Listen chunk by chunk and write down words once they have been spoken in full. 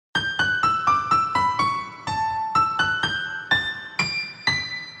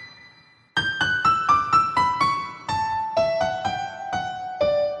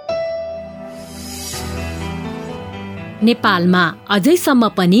नेपालमा अझैसम्म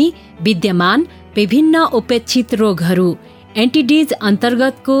पनि विद्यमान विभिन्न उपेक्षित रोगहरू एन्टिडिज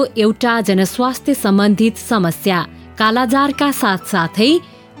अन्तर्गतको एउटा जनस्वास्थ्य सम्बन्धित समस्या कालाजारका साथसाथै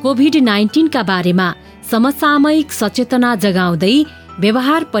कोभिड-19 का बारेमा समसामयिक सचेतना जगाउँदै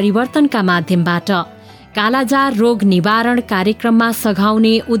व्यवहार परिवर्तनका माध्यमबाट कालाजार रोग निवारण कार्यक्रममा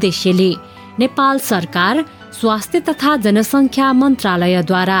सघाउने उद्देश्यले नेपाल सरकार स्वास्थ्य तथा जनसङ्ख्या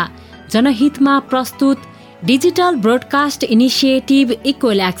मन्त्रालयद्वारा जनहितमा प्रस्तुत digital broadcast initiative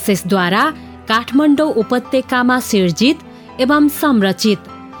equal एक्सेसद्वारा Kathmandu उपत्यकामा सिर्जित एवं संरचित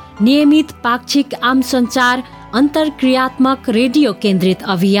नियमित पाक्षिक आम सञ्चार अन्तर्क्रियात्मक रेडियो केन्द्रित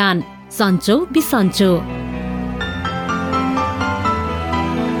अभियान सन्चो बिसन्चो।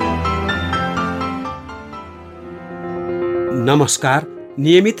 नमस्कार।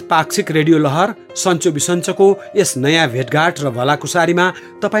 नियमित पाक्षिक रेडियो लहर सन्चो बिसन्चोको यस नयाँ भेटघाट र भलाकुसारीमा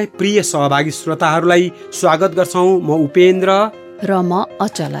तपाईँ प्रिय सहभागी श्रोताहरूलाई स्वागत गर्छौँ। म उपेन्द्र र म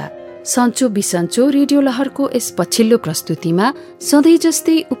अचला। सन्चो बिसन्चो रेडियो लहरको यस पछिल्लो प्रस्तुतिमा सधैँ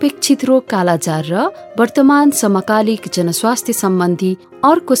जस्तै उपेक्षित रोग कालाजार र वर्तमान समकालिक जनस्वास्थ्य सम्बन्धी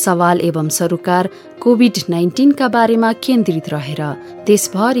अर्को सवाल एवं सरोकार कोभिड-19 का बारेमा केन्द्रित रहेर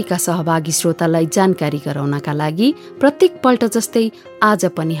देशभरिका सहभागी श्रोतालाई जानकारी गराउनका लागि प्रत्येक पल्ट जस्तै आज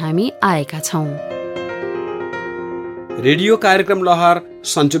पनि हामी आएका छौं। रेडियो कार्यक्रम लहर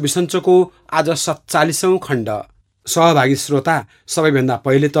सन्चो बिसन्चोको आज 47औं खण्ड। सहभागी श्रोता, सबैभन्दा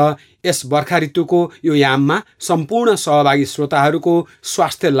पहिले त यस बर्खा ऋतुको यो याममा सम्पूर्ण सहभागी श्रोताहरूको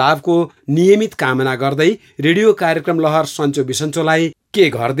स्वास्थ्य लाभको नियमित कामना गर्दै रेडियो कार्यक्रम लहर सन्चो बिसन्चोलाई के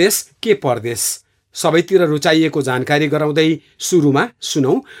घरदेश के परदेश सबैतिर रुचाइएको जानकारी गराउँदै सुरुमा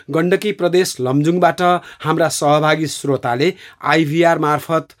सुनौ गण्डकी प्रदेश लमजुङबाट हाम्रा सहभागी श्रोताले आइभीआर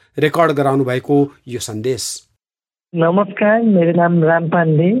मार्फत रेकर्ड गराउनु भएको यो सन्देश। नमस्कार, मेरो नाम राम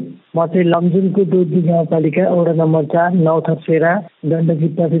पाण्डे। म चाहिँ लमजुङको दुधदी गाउँपालिका वडा नम्बर 4 नौथरसेरा गण्डकी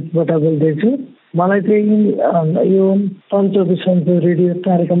प्रदेशबाट बोल्दैछु। मलाई चाहिँ यो सन्चो बिसन्चो रेडियो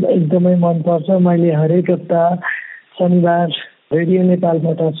कार्यक्रम एकदमै मनपर्छ। मैले हरेक हप्ता शनिबार रेडियो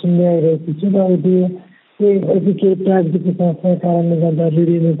नेपालबाट सुन्दै आइरहेको छु र केही प्राविधिक समस्याको कारणले गर्दा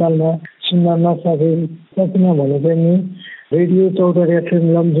रेडियो नेपालमा सुन्न सकिन भने पनि रेडियो चौधरी एफएम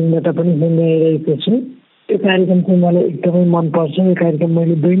लमजुङबाट पनि सुन्दै आइरहेको छु। यो कार्यक्रम चाहिँ मलाई एकदमै मनपर्छ। यो कार्यक्रम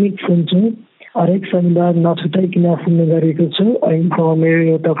मैले दैनिक सुन्छु, हरेक शनिबार नछुटाइकन सुन्ने गरेको छु। अहिलेसम्म मेरो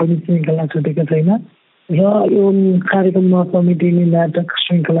एउटा पनि श्रृङ्खला छुटेको छैन र यो कार्यक्रममा समेटिने नाटक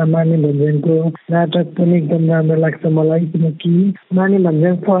श्रृङ्खला माने भन्ज्याङको नाटक पनि एकदम राम्रो लाग्छ मलाई, किनकि माने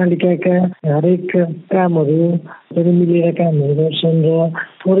भन्ज्याङ पालिकाका हरेक कामहरू पनि मिलेर कामहरू गर्छन् र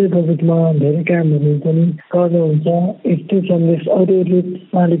थोरै बजेटमा धेरै कामहरू पनि गर्नुहुन्छ। यस्तै सन्देश अरू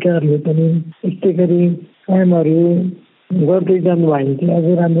पालिकाहरूले पनि यस्तै गरी कामहरू गर्दै जानुभयो भने चाहिँ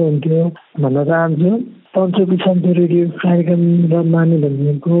अझै राम्रो हुन्थ्यो भन्न चाहन्छु। सन्चो बिसन्चो रेडियो कार्यक्रम र माने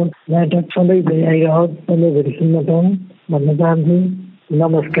भन्ज्याङको नाटक सधैँभरि आइरहोस्, सधैँभरि सुन्न पाऊँ भन्न चाहन्छु।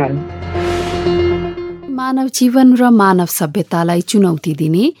 नमस्कार। मानव जीवन र मानव सभ्यतालाई चुनौती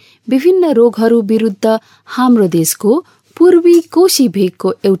दिने विभिन्न रोगहरू विरुद्ध हाम्रो देशको पूर्वी कोशी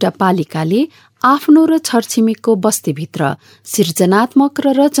भेगको एउटा पालिकाले आफ्नो र छरछिमेकको बस्तीभित्र सृजनात्मक र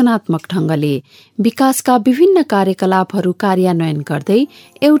रचनात्मक ढंगले विकासका विभिन्न कार्यकलापहरू कार्यान्वयन गर्दै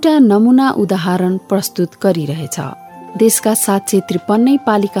एउटा नमूना उदाहरण प्रस्तुत गरिरहेछ। देशका 753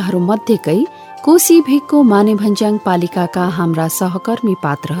 पालिकाहरू मध्येकै कोशी भेगको मानेभन्ज्याङ पालिकाका हाम्रा सहकर्मी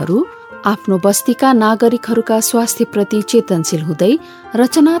पात्रहरू आफ्नो बस्तीका नागरिकहरूका स्वास्थ्यप्रति चेतनशील हुँदै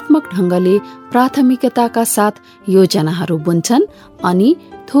रचनात्मक ढंगले प्राथमिकताका साथ योजनाहरू बुन्छन् अनि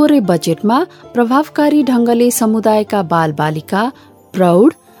थोरै बजेटमा प्रभावकारी ढंगले समुदायका बालबालिका,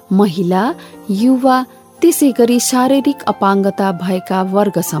 प्रौढ, महिला, युवा, त्यसै गरी शारीरिक अपाङ्गता भएका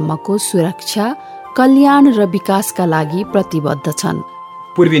वर्गसम्मको सुरक्षा, कल्याण र विकासका लागि प्रतिबद्ध छन्।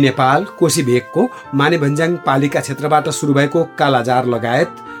 पूर्वी नेपाल कोशी भेगको मानेभन्ज्याङ पालिका क्षेत्रबाट सुरु भएको कालाजार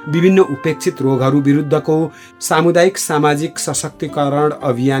लगायत विभिन्न उपेक्षित रोगहरू विरुद्धको सामुदायिक सामाजिक सशक्तिकरण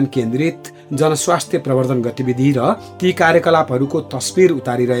अभियान केन्द्रित जनस्वास्थ्य प्रवर्धन गतिविधि र ती कार्यकलापहरूको तस्बिर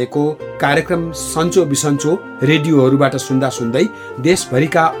उतारिरहेको कार्यक्रम सन्चो बिसन्चो रेडियोहरूबाट सुन्दा सुन्दै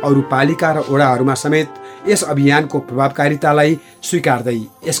देशभरिका अरू पालिका र ओडाहरूमा समेत यस अभियानको प्रभावकारितालाई स्वीकार्दै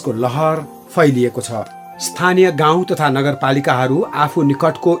यसको लहर फैलिएको छ। स्थानीय गाउँ तथा नगरपालिकाहरू आफू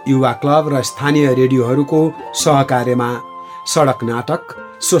निकटको युवा क्लब र स्थानीय रेडियोहरूको सहकार्यमा सडक नाटक,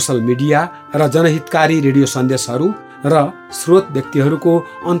 सोशल मिडिया र जनहितकारी रेडियो सन्देशहरू र स्रोत व्यक्तिहरूको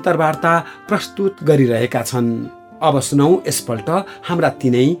अन्तर्वार्ता प्रस्तुत गरिरहेका छन्। अब सुनौ यसपल्ट हाम्रा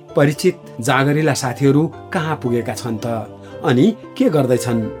तिनै परिचित जागरिला साथीहरू कहाँ पुगेका छन् त अनि के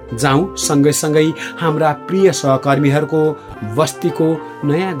गर्दैछन्। जाउँ सँगै हाम्रा प्रिय सहकर्मीहरूको बस्तीको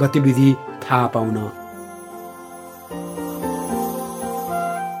नयाँ गतिविधि थाहा पाउन।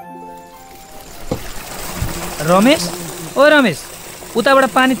 रमेश, ओ रमेश, उताबाट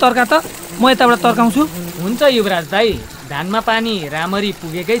पानी तर्का त, म यताबाट तर्काउँछु। हुन्छ युवराज दाई, धानमा पानी राम्ररी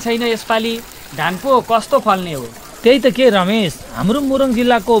पुगेकै छैन यसपालि, धान पो कस्तो फल्ने हो। त्यही त के रमेश, हाम्रो मुरुङ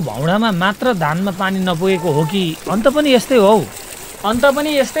जिल्लाको भौडामा मात्र धानमा पानी नपुगेको हो कि अन्त पनि यस्तै हो? अन्त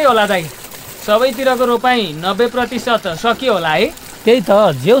पनि यस्तै होला दाई, सबैतिरको रोपाई 90% सकियो होला है। त्यही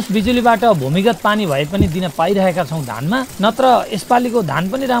त, जेउस बिजुलीबाट भूमिगत पानी भए पनि दिन पाइरहेका छौँ धानमा, नत्र यसपालिको धान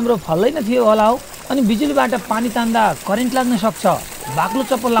पनि राम्रो फल्दैन थियो होला हो। अनि बिजुलीबाट पानी तान्दा करेन्ट लाग्न सक्छ, बाक्लो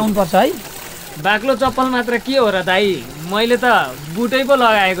चप्पल लाउनुपर्छ है। बाक्लो चप्पल मात्र के हो र दाई, मैले त बुटै पो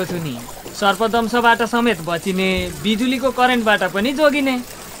लगाएको छु नि, सर्पदंशबाट समेत बचिने, बिजुलीको करेन्टबाट पनि जोगिने।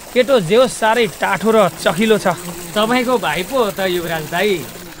 केटो जेउस साह्रै टाठो र चखिलो छ। तपाईँको भाइ पो त युवराज दाई।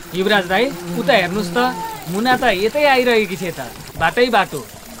 युवराज दाई, उता हेर्नुहोस् त, मुना त यतै आइरहेकी छ त, बाटै बाटो।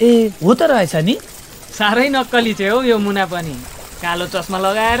 ए, हो त रहेछ नि। साह्रै नक्कली छ हौ यो मुना पनि, कालो चस्मा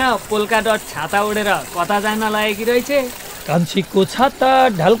लगाएर पोल्का डट छाता ओढेर कता जान लागेकी रहेछ। कान्छीको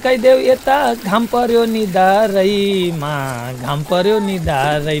छाता ढल्काइदेऊ यता, घाम पर्यो निधारैमा, घाम पर्यो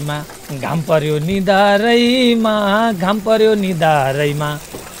निधारैमा, घाम पर्यो निधारैमा, घाम पर्यो निधारैमा।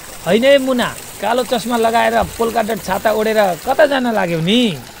 होइन है मुना, कालो चस्मा लगाएर पोल्का डट छाता ओढेर कता जान लाग्यौ नि?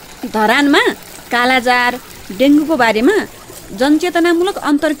 धरानमा कालाजार डेङ्गुको बारेमा जनचेतनामूलक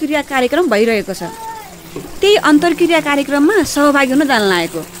अन्तर्क्रिया कार्यक्रम भइरहेको छ, त्यही अन्तर्क्रिया कार्यक्रममा सहभागी हुन जान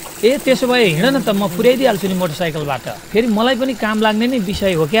लागेको। ए, त्यसो भए हिँड न त, म पुर्याइदिइहाल्छु नि मोटरसाइकलबाट। फेरि मलाई पनि काम लाग्ने नै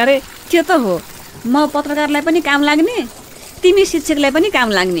विषय हो क्या रे। त्यो त हो, म पत्रकारलाई पनि काम लाग्ने, तिमी शिक्षकलाई पनि काम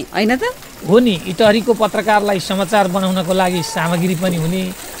लाग्ने, होइन त? हो नि, इटहरीको पत्रकारलाई समाचार बनाउनको लागि सामग्री पनि हुने,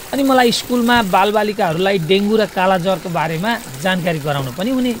 अनि मलाई स्कुलमा बालबालिकाहरूलाई डेङ्गु र कालाज्वरको बारेमा जानकारी गराउनु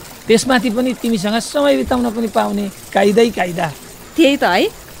पनि हुने, त्यसमाथि पनि तिमीसँग समय बिताउन पनि पाउने, कायदै कायदा। त्यही त है,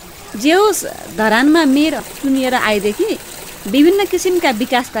 जे होस् धरानमा मेयर चुनिएर आएदेखि विभिन्न किसिमका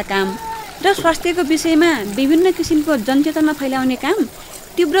विकासका काम र स्वास्थ्यको विषयमा विभिन्न किसिमको जनचेतना फैलाउने काम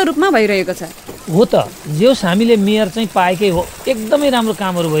तीव्र रूपमा भइरहेको छ। हो त, जे होस् हामीले मेयर चाहिँ पाएकै हो, एकदमै राम्रो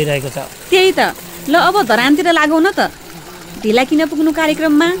कामहरू भइरहेको छ। त्यही त, ल अब धरानतिर लागौ न त, ढिला किन पुग्नु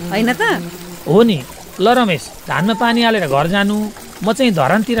कार्यक्रममा, होइन त? हो नि, ल रमेश, धानमा पानी हालेर घर जानु, म चाहिँ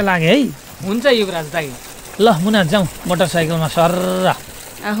धरानतिर लागेँ है। हुन्छ युवराज दाई। ल मुना, जाउँ मोटरसाइकलमा सर्र।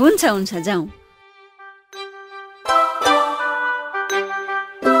 हुन्छ हुन्छ, जाउँ।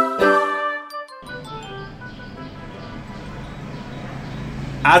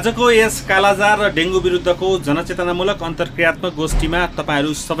 आजको यस कालाजार र डेङ्गु विरुद्धको जनचेतनामूलक अन्तर्क्रियात्मक गोष्ठीमा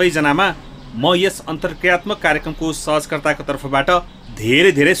तपाईँहरू सबैजनामा म यस अन्तर्क्रियात्मक कार्यक्रमको सहजकर्ताको तर्फबाट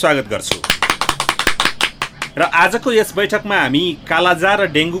धेरै धेरै स्वागत गर्छु। र आजको यस बैठकमा हामी कालाजार र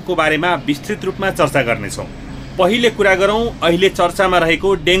डेङ्गुको बारेमा विस्तृत रूपमा चर्चा गर्नेछौँ। पहिले कुरा गरौँ अहिले चर्चामा रहेको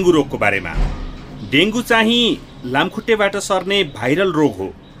डेङ्गु रोगको बारेमा। डेङ्गु चाहिँ लामखुट्टेबाट सर्ने भाइरल रोग हो,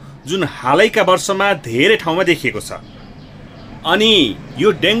 जुन हालैका वर्षमा धेरै ठाउँमा देखिएको छ। अनि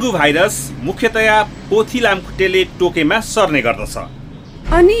यो डेङ्गु भाइरस मुख्यतया पोथी लामखुट्टेले टोकेमा सर्ने गर्दछ।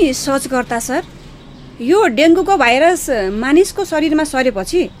 अनि सोचकर्ता सर, यो डेङ्गुको भाइरस मानिसको शरीरमा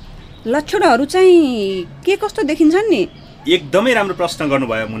सरेपछि लक्षणहरू चाहिँ के कस्तो देखिन्छन् नि? एकदमै राम्रो प्रश्न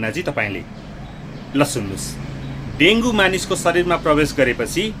गर्नुभयो मुन्नाजी तपाईँले। ल सुन्नुहोस्, डेङ्गु मानिसको शरीरमा प्रवेश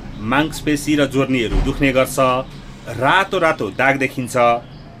गरेपछि मांसपेशी र जोर्नीहरू दुख्ने गर्छ, रातो रातो दाग देखिन्छ,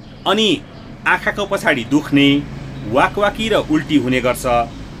 अनि आँखाको पछाडि दुख्ने, वाकवाकी र उल्टी हुने गर्छ,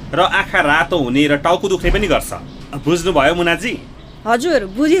 र आँखा रातो हुने र टाउको दुख्ने पनि गर्छ। बुझ्नुभयो मुनाजी? हजुर,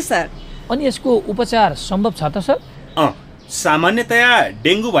 बुझेँ सर। अनि यसको उपचार सम्भव छ त सर? सामान्यतया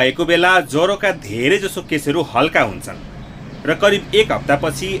डेङ्गु भएको बेला ज्वरोका धेरै जसो केसहरू हल्का हुन्छन् र करिब 1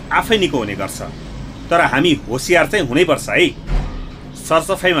 हप्तापछि आफै निको हुने गर्छ। तर हामी होसियार चाहिँ हुनैपर्छ है।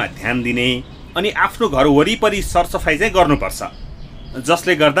 सरसफाइमा ध्यान दिने अनि आफ्नो घर वरिपरि सरसफाइ चाहिँ गर्नुपर्छ,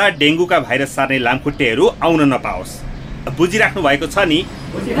 जसले गर्दा डेङ्गुका भाइरस सार्ने लामखुट्टेहरू आउन नपाओस्। बुझिराख्नु भएको छ नि?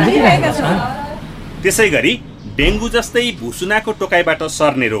 त्यसै गरी डेङ्गु जस्तै भुसुनाको टोकाइबाट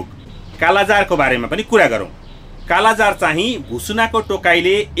सर्ने रोग कालाजारको बारेमा पनि कुरा गरौँ। कालाजार चाहिँ भुसुनाको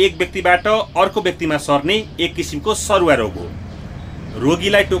टोकाइले एक व्यक्तिबाट अर्को व्यक्तिमा सर्ने एक किसिमको सरुवा रोग हो।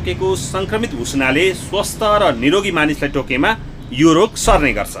 रोगीलाई टोकेको संक्रमित भुसुनाले स्वस्थ र निरोगी मानिसलाई टोकेमा यो रोग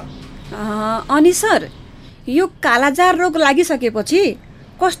सर्ने गर्छ। अनि सर, यो कालाजार रोग लागिसकेपछि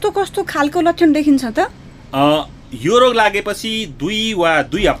कस्तो कस्तो खालको लक्षण देखिन्छ त? यो रोग लागेपछि 2 वा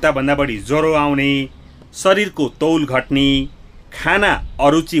 2 हप्ताभन्दा बढी ज्वरो आउने, शरीरको तौल घट्ने, खाना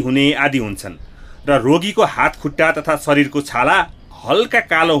अरुचि हुने आदि हुन्छन्, र रोगीको हात खुट्टा तथा शरीरको छाला हल्का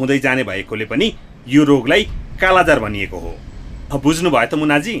कालो हुँदै जाने भएकोले पनि यो रोगलाई कालाजार भनिएको हो। बुझ्नुभयो त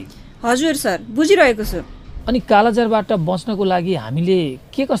मुनाजी? हजुर सर, बुझिरहेको छु। अनि कालाजारबाट बच्नको लागि हामीले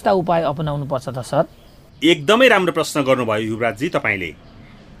के कस्ता उपाय अपनाउनु पर्छ त सर? एकदमै राम्रो प्रश्न गर्नुभयो युवराजजी तपाईँले।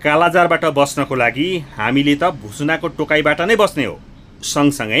 कालाजारबाट बस्नको लागि हामीले त भुसुनाको टोकाइबाट नै बस्ने हो।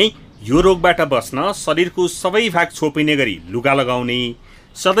 सँगसँगै यो रोगबाट बस्न शरीरको सबै भाग छोपिने गरी लुगा लगाउने,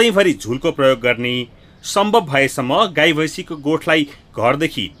 सधैँभरि झुलको प्रयोग गर्ने, सम्भव भएसम्म गाई भैँसीको गोठलाई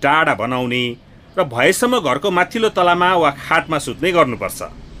घरदेखि टाढा बनाउने र भएसम्म घरको माथिल्लो तलामा वा खाटमा सुत्ने गर्नुपर्छ।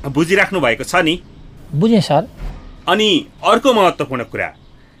 बुझिराख्नु भएको छ नि? बुझेँ सर। अनि अर्को महत्त्वपूर्ण कुरा,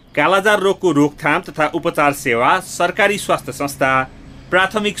 कालाजार रोगको रोकथाम तथा उपचार सेवा सरकारी स्वास्थ्य संस्था,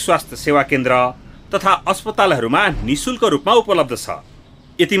 प्राथमिक स्वास्थ्य सेवा केन्द्र तथा अस्पतालहरूमा निःशुल्क रूपमा उपलब्ध छ।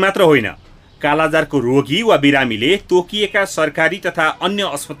 यति मात्र होइन, कालाजारको रोगी वा बिरामीले तोकिएका सरकारी तथा अन्य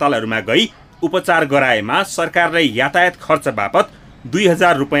अस्पतालहरूमा गई उपचार गराएमा सरकारले यातायात खर्च बापत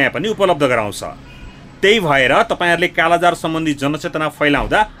 2000 रुपियाँ पनि उपलब्ध गराउँछ। त्यही भएर तपाईँहरूले कालाजार सम्बन्धी जनचेतना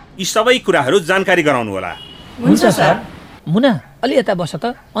फैलाउँदा यी सबै कुराहरू जानकारी गराउनु होला। हुन्छ सर। मुना, अलि यता बस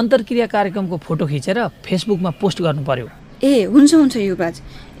त। अन्तर्क्रिया कार्यक्रमको फोटो खिचेर फेसबुकमा पोस्ट गर्नु पर्यो। ए हुन्छ युवराज,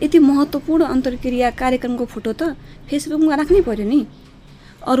 यति महत्त्वपूर्ण अन्तर्क्रिया कार्यक्रमको फोटो त फेसबुकमा राख्नै पर्यो नि।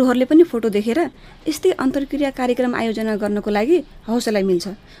 अरूहरूले पनि फोटो देखेर यस्तै अन्तर्क्रिया कार्यक्रम आयोजना गर्नको लागि हौसला मिल्छ।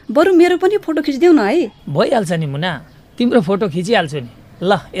 बरु मेरो पनि फोटो खिचिदेऊ न है। भइहाल्छ नि मुना, तिम्रो फोटो खिचिहाल्छु नि।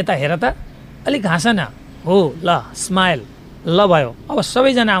 ल यता हेर त, अलिक हाँस न। हो ल, स्माइल। ल भयो, अब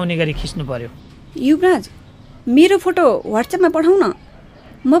सबैजना आउने गरी खिच्नु पर्यो। युवराज, मेरो फोटो व्हाट्सएपमा पठाउ न,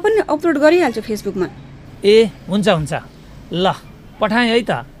 म पनि अपलोड गरिहाल्छु फेसबुकमा। ए हुन्छ। ल पठाएँ है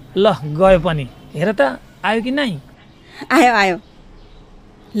त। ल गयो पनि। हेर त, आयो कि नै? आयो।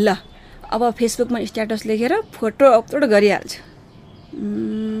 ल अब फेसबुकमा स्ट्याटस लेखेर फोटो अपलोड गरिहाल्छु।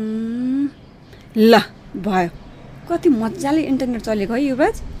 ल भयो। कति मजाले इन्टरनेट चलेको है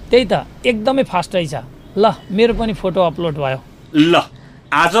युवराज। त्यही त, एकदमै फास्ट रहेछ। ल मेरो पनि फोटो अपलोड भयो। ल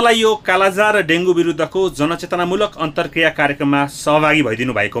आजलाई यो कालाजार र डेङ्गु विरुद्धको जनचेतनामूलक अन्तर्क्रिया कार्यक्रममा सहभागी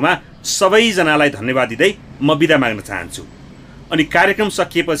भइदिनु भएकोमा सबैजनालाई धन्यवाद दिँदै म बिदा माग्न चाहन्छु। अनि कार्यक्रम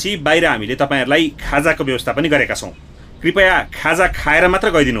सकिएपछि बाहिर हामीले तपाईँहरूलाई खाजाको व्यवस्था पनि गरेका छौँ। कृपया खाजा खाएर मात्र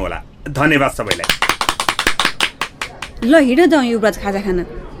गइदिनु होला। धन्यवाद सबैलाई। ल हिँड जाउँ युवराज खाजा खान।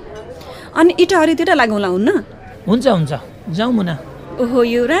 अनि इटाहरीतिर लागौँला हुन्न? हुन्छ जाउँ मुना। ओहो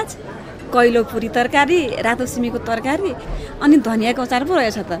युवराज, कैलो पुरी तरकारी, रातो सिमीको तरकारी अनि धनियाको अचार पो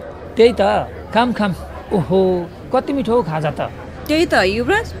रहेछ त। त्यही त, खाम। ओहो कति मिठो खाजा त। त्यही त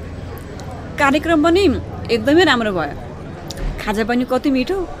युवराज, कार्यक्रम पनि एकदमै राम्रो भयो, खाजा पनि कति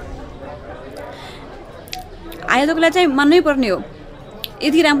मिठो। आयोजकलाई चाहिँ मान्नै पर्ने हो,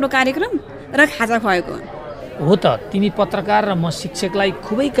 यति राम्रो कार्यक्रम र खाजा खुवाएको। हो त, तिमी पत्रकार र म शिक्षकलाई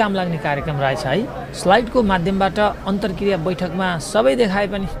खुबै काम लाग्ने कार्यक्रम रहेछ है। स्लाइडको माध्यमबाट अन्तर्क्रिया बैठकमा सबै देखाए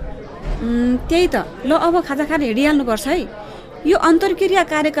पनि। त्यही त। ल अब खाजा खाएर हिँडिहाल्नुपर्छ है। यो अन्तर्क्रिया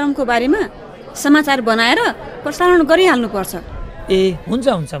कार्यक्रमको बारेमा समाचार बनाएर प्रसारण गरिहाल्नुपर्छ। ए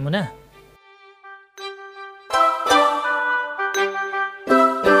हुन्छ मुना।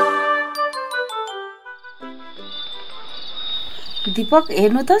 दीपक,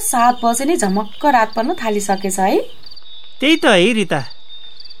 हेर्नु त 7 बजे नै झमक्क रात पर्न थालिसकेछ है। त्यही त है रिता,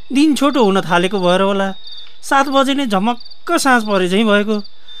 दिन छोटो हुन थालेको भएर होला 7 बजे नै झमक्क साँझ परे झैँ भएको।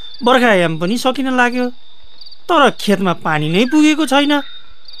 बर्खायाम पनि सकिन लाग्यो, तर खेतमा पानी नै पुगेको छैन।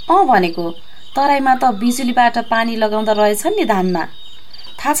 भनेको तराईमा त बिजुलीबाट पानी लगाउँदा रहेछन् नि धानमा।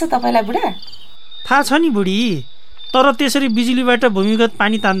 थाहा छ तपाईँलाई बुढा? थाहा छ नि बुढी, तर त्यसरी बिजुलीबाट भूमिगत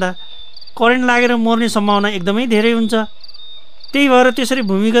पानी तान्दा करेन्ट लागेर मर्ने सम्भावना एकदमै धेरै हुन्छ। त्यही भएर त्यसरी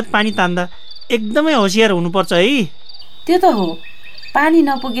भूमिगत पानी तान्दा एकदमै होसियार हुनुपर्छ है। त्यो त हो, पानी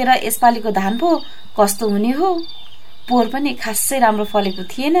नपुगेर यसपालिको धान पो कस्तो हुने हो। पोहोर पनि खासै राम्रो फलेको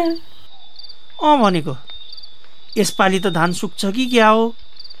थिएन। भनेको यसपालि त धान सुक्छ कि क्या हो,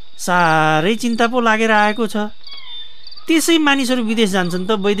 साह्रै चिन्ता पो लागेर आएको छ। त्यसै मानिसहरू विदेश जान्छन्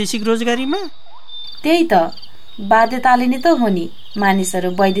त वैदेशिक रोजगारीमा। त्यही त, बाध्यताले नै त हो नि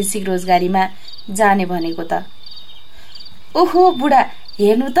मानिसहरू वैदेशिक रोजगारीमा जाने भनेको त। ओहो बुढा,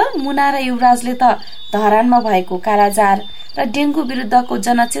 हेर्नु त, मुना र युवराजले त धरानमा भएको कालाजार र डेङ्गु विरुद्धको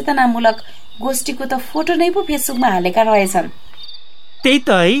जनचेतनामूलक गोष्ठीको त फोटो नै पो फेसबुकमा हालेका रहेछन्। त्यही त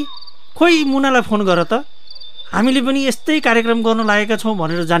है, खोइ मुनालाई फोन गर त, हामीले पनि यस्तै कार्यक्रम गर्न लागेका छौँ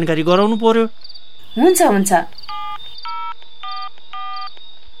भनेर जानकारी गराउनु पर्यो। हुन्छ।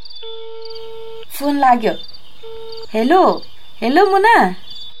 फोन लाग्यो। हेलो मुना।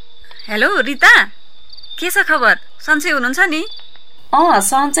 हेलो रिता, के छ खबर? सन्चै हुनुहुन्छ नि?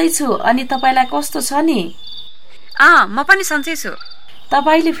 सन्चै छु। अनि तपाईँलाई कस्तो छ नि? म पनि सन्चै छु।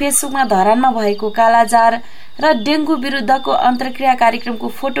 तपाईँले फेसबुकमा धरानमा भएको कालाजार र डेङ्गु विरुद्धको अन्तर्क्रिया कार्यक्रमको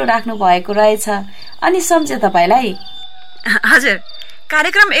फोटो राख्नु भएको रहेछ, अनि सम्झे तपाईँलाई। हजुर,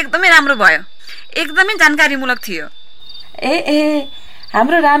 कार्यक्रम एकदमै राम्रो भयो, एकदमै जानकारीमूलक थियो। ए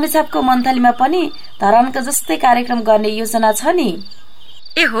हाम्रो रामेछापको मन्थलीमा पनि धरानको जस्तै कार्यक्रम गर्ने योजना छ नि।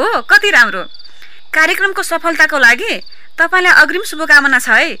 ए हो, कति राम्रो। कार्यक्रमको सफलताको लागि तपाईलाई अग्रिम शुभकामना छ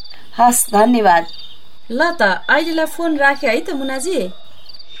है। हस्, धन्यवाद। ल त अहिलेलाई फोन राखे है त मुनाजी।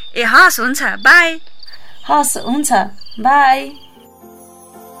 ए हस्, हुन्छ, बाई। हस्, हुन्छ, बाई।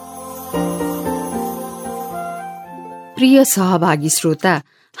 प्रिय सहभागी श्रोता,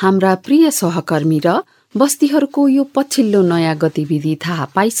 हाम्रा प्रिय सहकर्मी र बस्तीहरूको यो पछिल्लो नयाँ गतिविधि थाहा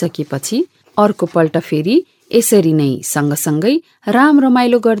पाइसकेपछि अर्को पल्ट फेरि यसरी नै सँगसँगै राम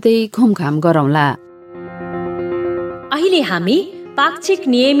रमाइलो गर्दै घुमघाम गरौँला। अहिले हामी पाक्षिक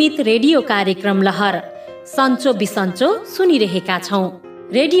नियमित रेडियो कार्यक्रम लहर सन्चो बिसन्चो सुनिरहेका छौं।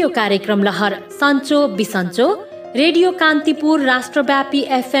 रेडियो कार्यक्रम लहर सन्चो बिसन्चो रेडियो कान्तिपुर राष्ट्रव्यापी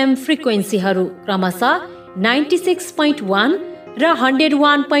एफएम फ्रिक्वेन्सीहरू क्रमशः 96.1 र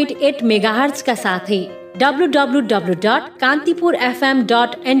 101.8 मेगाहर्जका साथै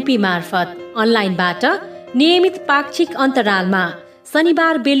www.kantipurfm.np मार्फत अनलाइनबाट नियमित पाक्षिक अन्तरालमा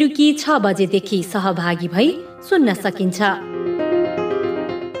शनिबार बेलुकी 6 बजेदेखि सहभागी भई सुन्न सकिन्छ।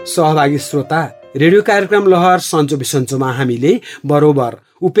 सहभागी श्रोता, रेडियो कार्यक्रम लहर सन्चो बिसन्चोमा हामीले बरोबर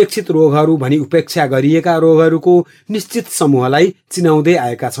उपेक्षित रोगहरू भनी उपेक्षा गरिएका रोगहरूको निश्चित समूहलाई चिनाउँदै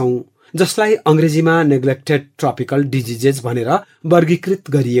आएका छौं, जसलाई अंग्रेजीमा नेग्लेक्टेड ट्रपिकल डिजिजेज भनेर वर्गीकृत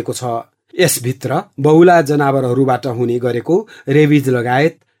गरिएको छ। यसभित्र बहुला जनावरहरूबाट हुने गरेको रेबिज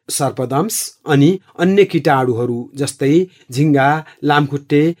लगायत सर्पदंश अनि अन्य कीटाणुहरू जस्तै झिंगा,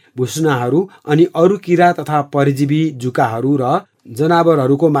 लामखुट्टे, भुसुनाहरू अनि अरू किरा तथा परजीवी जुकाहरू र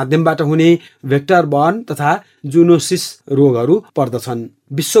जनावरहरूको माध्यमबाट हुने भेक्टर बर्न तथा जुनोसिस रोगहरू पर्दछन्।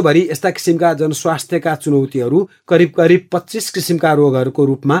 विश्वभरि यस्ता किसिमका जनस्वास्थ्यका चुनौतीहरू करिब 25 किसिमका रोगहरूको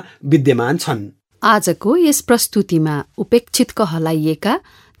रूपमा विद्यमान छन्। आजको यस प्रस्तुतिमा उपेक्षित कहलाइएका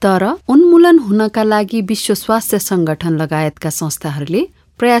तर उन्मूलन हुनका लागि विश्व स्वास्थ्य संगठन लगायतका संस्थाहरूले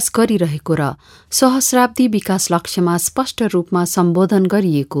प्रयास गरिरहेको र सहस्राब्दी विकास लक्ष्यमा स्पष्ट रूपमा सम्बोधन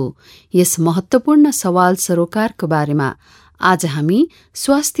गरिएको यस महत्त्वपूर्ण सवाल सरोकारको बारेमा आज हामी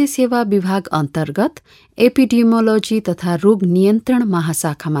स्वास्थ्य सेवा विभाग अन्तर्गत एपिडेमियोलोजी तथा रोग नियन्त्रण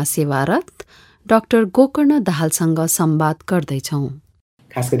महाशाखामा सेवारत डाक्टर गोकर्ण दाहालसँग संवाद गर्दैछौँ।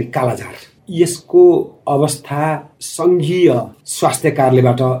 खास गरी कालाजार, यसको अवस्था संघीय स्वास्थ्य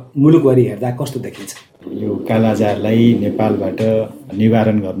कार्यबाट मुलुकभरि हेर्दा कस्तो देखिन्छ? यो कालाजारलाई नेपालबाट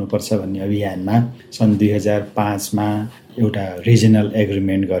निवारण गर्नुपर्छ भन्ने अभियानमा सन् 2005मा एउटा रिजनल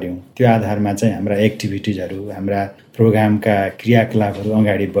एग्रिमेन्ट गर्यौं। त्यो आधारमा चाहिँ हाम्रा एक्टिभिटिजहरू, हाम्रा प्रोग्रामका क्रियाकलापहरू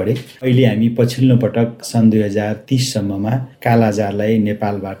अगाडि बढे। अहिले हामी पछिल्लो पटक सन् 2030 सम्ममा कालाजारलाई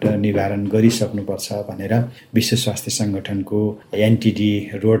नेपालबाट निवारण गरिसक्नुपर्छ भनेर विश्व स्वास्थ्य संगठनको एनटिडी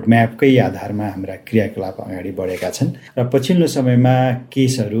रोडम्यापकै आधारमा हाम्रा क्रियाकलाप अगाडि बढेका छन् र पछिल्लो समयमा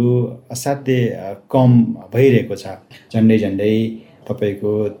केसहरू असाध्यै कम भइरहेको छ। झन्डै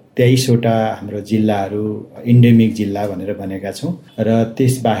तपाईको 23वटा हाम्रो जिल्लाहरू इन्डेमिक जिल्ला भनेर भनेका छौँ र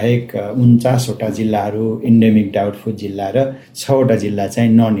त्यसबाहेक 49वटा जिल्लाहरू इन्डेमिक डाउटफुल जिल्ला र 6वटा जिल्ला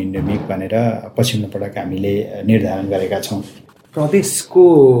चाहिँ नन इन्डेमिक भनेर पछिल्लो पटक हामीले निर्धारण गरेका छौँ। प्रदेशको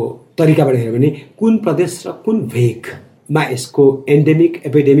तरिकाबाट हेर्यो भने कुन प्रदेश र कुन भेगमा यसको एन्डेमिक,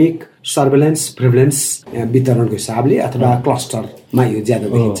 एपिडेमिक, सर्भेलेन्स, प्रिभलेन्स वितरणको हिसाबले अथवा क्लस्टरमा यो ज्यादा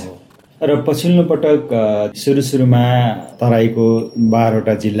देखिन्छ? र पछिल्लो पटक सुरुमा तराईको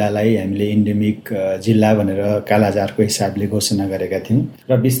 12वटा जिल्लालाई हामीले इन्डेमिक जिल्ला भनेर कालाजारको हिसाबले घोषणा गरेका थियौँ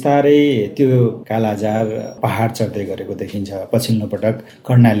र बिस्तारै त्यो कालाजार पहाड चढ्दै गरेको देखिन्छ। पछिल्लो पटक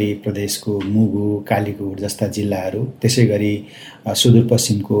कर्णाली प्रदेशको मुगु, कालीकोट जस्ता जिल्लाहरू, त्यसै गरी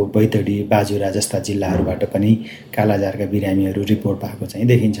सुदूरपश्चिमको बैतडी, बाजुरा जस्ता जिल्लाहरूबाट पनि कालाजारका बिरामीहरू रिपोर्ट भएको चाहिँ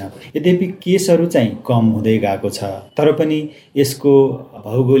देखिन्छ। यद्यपि केसहरू चाहिँ कम हुँदै गएको छ, तर पनि यसको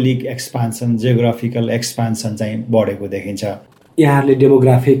भौगोलिक एक्सपान्सन, जियोग्राफिकल एक्सपान्सन चाहिँ बढेको देखिन्छ। यहाँहरूले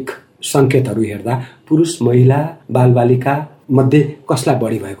डेमोग्राफिक सङ्केतहरू हेर्दा पुरुष, महिला, बालबालिका मध्ये कसलाई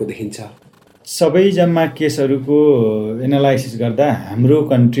बढी भएको देखिन्छ? सबै जम्मा केसहरूको एनालाइसिस गर्दा हाम्रो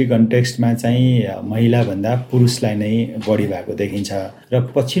कन्ट्री कन्टेक्स्टमा चाहिँ महिलाभन्दा पुरुषलाई नै बढी भएको देखिन्छ र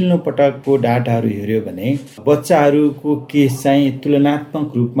पछिल्लो पटकको डाटाहरू हेऱ्यो भने बच्चाहरूको केस चाहिँ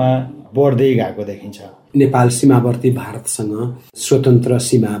तुलनात्मक रूपमा बढ्दै गएको देखिन्छ। नेपाल सीमावर्ती भारतसँग स्वतन्त्र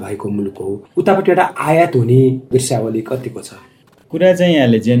सीमा भएको मुलुक हो, उताबाट एउटा आयात हुने दृश्यावली कतिको छ? कुरा चाहिँ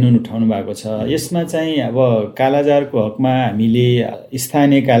यहाँले जेन्युन उठाउनु भएको छ। यसमा चाहिँ अब कालाजारको हकमा हामीले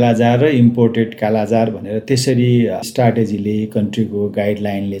स्थानीय कालाजार र इम्पोर्टेड कालाजार भनेर त्यसरी स्ट्राटेजीले, कन्ट्रीको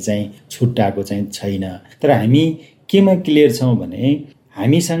गाइडलाइनले चाहिँ छुट्याएको चाहिँ छैन। तर हामी केमा क्लियर छौँ भने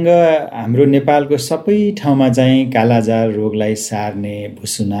हामीसँग हाम्रो नेपालको सबै ठाउँमा चाहिँ कालाजार रोगलाई सार्ने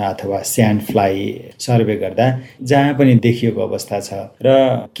भुसुना अथवा स्यान्ड फ्लाई सर्वे गर्दा जहाँ पनि देखिएको अवस्था छ र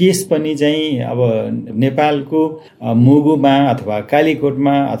केस पनि चाहिँ अब नेपालको मुगुमा अथवा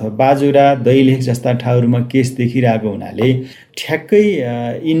कालीकोटमा अथवा बाजुरा दैलेख जस्ता ठाउँहरूमा केस देखिरहेको हुनाले ठ्याक्कै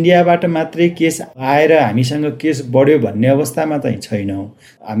इन्डियाबाट मात्रै केस आएर हामीसँग केस बढ्यो भन्ने अवस्थामा चाहिँ छैनौँ।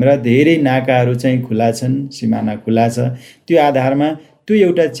 हाम्रा धेरै नाकाहरू चाहिँ खुला छन्, सिमाना खुला छ। त्यो आधारमा त्यो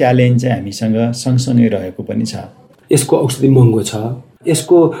एउटा च्यालेन्ज चाहिँ हामीसँग सँगसँगै रहेको पनि छ। यसको औषधि महँगो छ,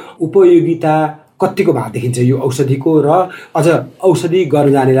 यसको उपयोगिता कतिको भाग देखिन्छ यो औषधिको, र अझ औषधि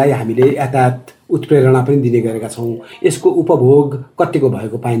गर्न जानेलाई हामीले यातायात उत्प्रेरणा पनि दिने गरेका छौँ। यसको उपभोग कतिको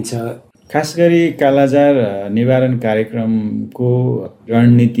भएको पाइन्छ? खास गरी कालाजार निवारण कार्यक्रमको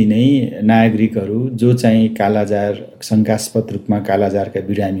रणनीति नै नागरिकहरू जो चाहिँ कालाजार शङ्कास्पद रूपमा कालाजारका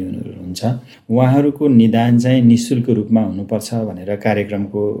बिरामी हुनुहुन्छ उहाँहरूको निदान चाहिँ निःशुल्क रूपमा हुनुपर्छ भनेर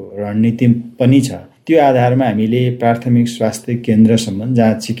कार्यक्रमको रणनीति पनि छ। त्यो आधारमा हामीले प्राथमिक स्वास्थ्य केन्द्रसम्म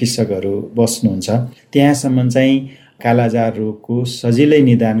जहाँ चिकित्सकहरू बस्नुहुन्छ त्यहाँसम्म चाहिँ कालाजार रोगको सजिलै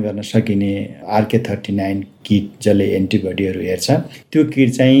निदान गर्न सकिने RK39 किट जसले एन्टिबडीहरू हेर्छ त्यो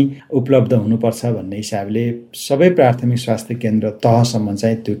किट चाहिँ उपलब्ध हुनुपर्छ भन्ने हिसाबले सबै प्राथमिक स्वास्थ्य केन्द्र तहसम्म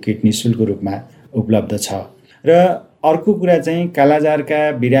चाहिँ त्यो किट निःशुल्क रूपमा उपलब्ध छ। र अर्को कुरा चाहिँ कालाजारका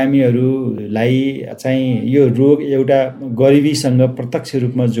बिरामीहरूलाई चाहिँ यो रोग एउटा गरिबीसँग प्रत्यक्ष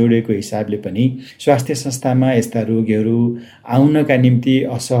रूपमा जोडिएको हिसाबले पनि स्वास्थ्य संस्थामा यस्ता रोगीहरू आउनका निम्ति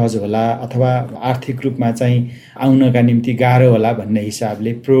असहज होला अथवा आर्थिक रूपमा चाहिँ आउनका निम्ति गाह्रो होला भन्ने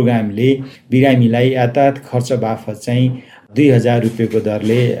हिसाबले प्रोग्रामले बिरामीलाई यातायात खर्च बापत चाहिँ 2000 रुपियाँको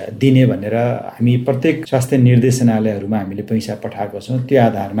दरले दिने भनेर हामी प्रत्येक स्वास्थ्य निर्देशनालयहरूमा हामीले पैसा पठाएको छौँ। त्यो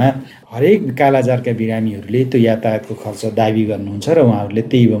आधारमा हरेक कालाजारका बिरामीहरूले त्यो यातायातको खर्च दाबी गर्नुहुन्छ र उहाँहरूले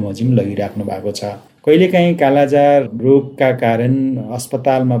त्यही बमोजिम लगिराख्नु भएको छ। कहिलेकाहीँ कालाजार रोगका कारण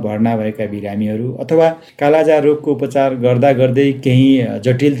अस्पतालमा भर्ना भएका बिरामीहरू अथवा कालाजार रोगको उपचार गर्दा गर्दै केही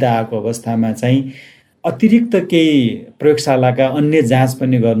जटिलता आएको अवस्थामा चाहिँ अतिरिक्त केही प्रयोगशालाका अन्य जाँच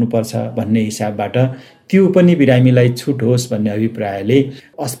पनि गर्नुपर्छ भन्ने हिसाबबाट त्यो पनि बिरामीलाई छुट होस् भन्ने अभिप्रायले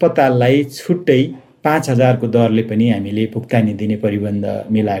अस्पताललाई छुट्टै 5000 को दरले पनि हामीले भुक्तानी दिने परिबन्ध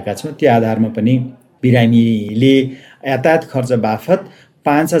मिलाएका छौँ। त्यो आधारमा पनि बिरामीले यातायात खर्च बापत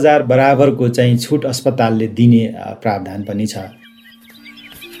 5000 बराबरको चाहिँ छुट अस्पतालले दिने प्रावधान पनि छ।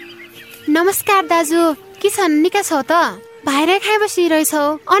 नमस्कार दाजु, के छन्? निका छौ त? भाइरा खाइ बसिरहेछौ?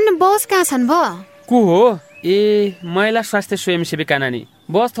 अन्न बस कहाँ छन् भो? को हो? ए महिला स्वास्थ्य स्वयंसेविका नानी।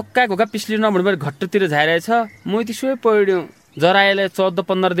 बस थोक्का घोका पिछली नभन्नु घट्टोतिर झाइरहेछ। म त्यसो पढ्यो जराएले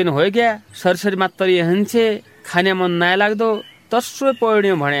 14-15 दिन हो गया। सरसरी मात्र हन्छे खाने मन नाय लाग्दो तसो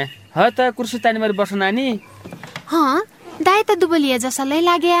पढ्यो भने ह त कुर्सी तानी मारी बस नानी। हाँ दाइ त दुबलिया जसलाई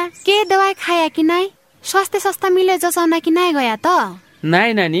लाग्या के दवाई खाया कि नाइ? स्वास्थ्य संस्था मिले जसाउन कि नाइ गया त?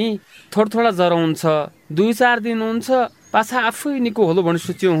 नाइ नानी, थोडा जरा हुन्छ, 2-4 दिन हुन्छ, पाछा आफै निको होलो भनी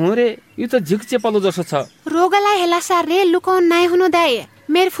सोच्यो हो रे। यो त झिक चेपलो जसो छ। रोगलाई हेलासार रे लुकाउन नाइ हुनु दाइ।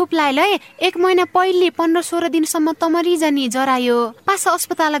 मेरो फुप्लाइलाई 1 महिना पहिले 15-16 दिनसम्म तमरी जनी जरायो। पास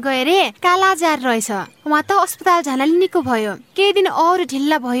अस्पताल गए रे कालाजार रहेछ। उहाँ त अस्पताल झानाले निको भयो। केही दिन और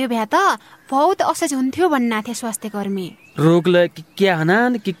ढिल्ला भयो भ्या त बहुत असहज हुन्थ्यो भन्ना थे स्वास्थ्य कर्मी। रोगलाई के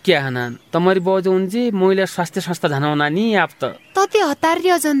हनान तमरी बजो हुन्छ महिला स्वास्थ्य संस्था झानाउना नि आप त त्यो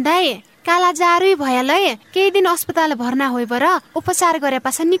हतारियो जन्दाइ कालाजारै भयालै केही दिन अस्पताल भर्ना होइबर उपचार गरे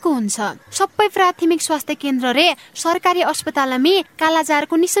पाछा निको हुन्छ। सबै प्राथमिक स्वास्थ्य केन्द्र रे सरकारी अस्पतालमा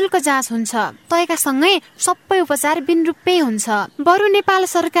कालाजारको निशुल्क जाँच हुन्छ। तयका सँगै सबै उपचार बिन रुपै हुन्छ। बरु नेपाल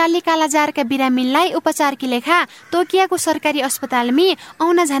सरकारले कालाजारका बिरामीलाई उपचार कि लेखा तोकियाको सरकारी अस्पतालमा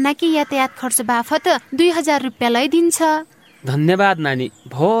आउन जाना कि यातायात खर्च बापत 2000 रुपियाँ लै दिन्छ। धन्यवाद नानी,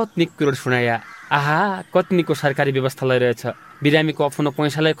 बहुत निक कुरो सुनाया। आहा कतिको सरकारी व्यवस्था लैरहेछ। बिरामीको आफ्नो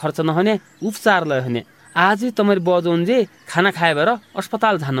पैसालाई खर्च नहुने उपचार लै हुने। आज तमरी बजौन्जे खाना खाए भएर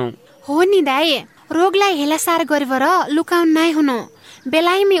अस्पताल जानु हो नि दाइ। रोगलाई हेलासार गरेर लुकाउन नाइ हुनु,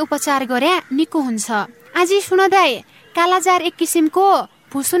 बेलायमी उपचार गरे निको हुन्छ। आज सुन दाइ, कालाजार एक किसिमको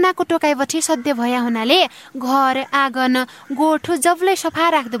भुसुनाको टोकाइबठी सध्य भया हुनाले घर आँगन गोठो जबलै सफा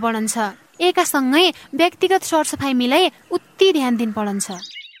राख्दो पडन्छ। एका सँगै व्यक्तिगत सरसफाइ मिलाई उति ध्यान दिन पडन्छ।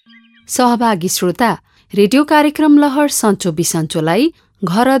 सहभागी श्रोता, रेडियो कार्यक्रम लहर सन्चो बिसन्चोलाई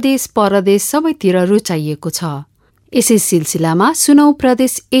घर देश परदेश सबैतिर रुचाइएको छ। यसै सिलसिलामा सुनौ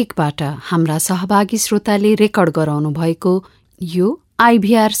प्रदेश 1बाट हाम्रा सहभागी श्रोताले रेकर्ड गराउनु भएको यो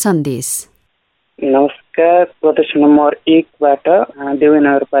आइभीआर सन्देश। नमस्कार, प्रदेश नम्बर 1बाट देउरी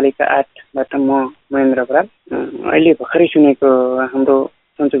नगरपालिका 8बाट म महेन्द्र बराल। अहिले भर्खरै सुनेको हाम्रो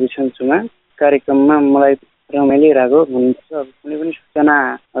सन्चो बिसन्चोमा कार्यक्रममा मलाई रमाइलो लाग्यो भन्नुहुन्छ। कुनै पनि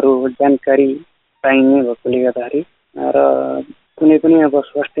सूचनाहरू जानकारी पाइने भएकोले गर्दाखेरि र कुनै पनि अब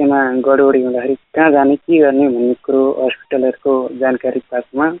स्वास्थ्यमा गडबडी हुँदाखेरि कहाँ जाने के गर्ने भन्ने कुरो हस्पिटलहरूको जानकारी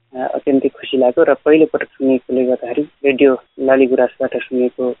पाएकोमा अत्यन्तै खुसी लाग्यो र पहिलोपटक सुनेकोले गर्दाखेरि रेडियो लालीगुराँसबाट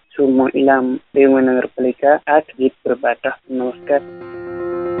सुनेको छु। म इलाम देवमा नगरपालिका 8 जितपुरबाट। नमस्कार।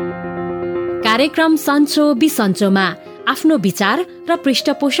 कार्यक्रम सन्चो बिसन्चोमा आफ्नो विचार र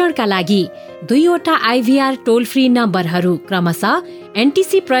पृष्ठपोषणका लागि 2वटा आइभीआर टोल फ्री नम्बरहरू क्रमशः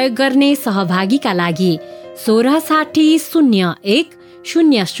एनटिसी प्रयोग गर्ने सहभागीका लागि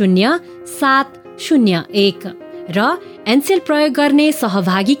 1660100701 र एनसेल प्रयोग गर्ने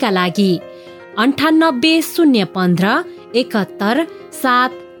सहभागीका लागि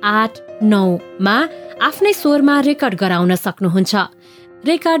 9801578789 मा आफ्नै स्वरमा रेकर्ड गराउन सक्नुहुन्छ।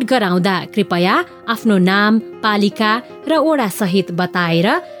 रेकर्ड गराउँदा कृपया आफ्नो नाम, पालिका र ओडा सहित बताएर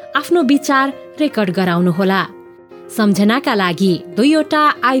आफ्नो विचार रेकर्ड गराउनुहोला। सम्झनाका लागि 2वटा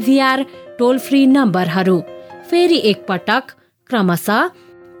आइभीआर टोल फ्री नम्बरहरू फेरि एकपटक क्रमशः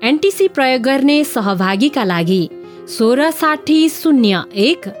एनटिसी प्रयोग गर्ने सहभागीका लागि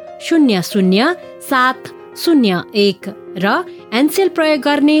 1660100701 र एनसेल प्रयोग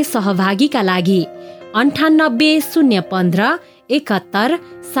गर्ने सहभागीका लागि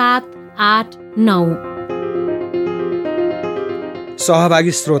 9801578789।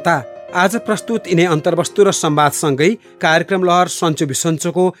 सहभागी श्रोता, आज प्रस्तुत यिनै अन्तर्वस्तु र संवादसँगै कार्यक्रम लहर सन्चो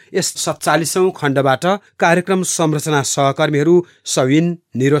बिसन्चोको यस 47औं खण्डबाट कार्यक्रम संरचना सहकर्मीहरू सविन,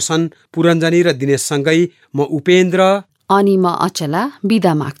 निरोशन, पुरञ्जनी र दिनेशसँगै म उपेन्द्र अनि म अचला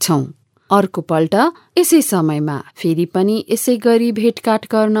बिदा माग्छौं। अर्को पल्ट यसै समयमा फेरि पनि यसै गरी भेटघाट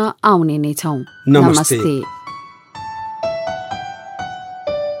गर्न आउने नै छौं। नमस्ते।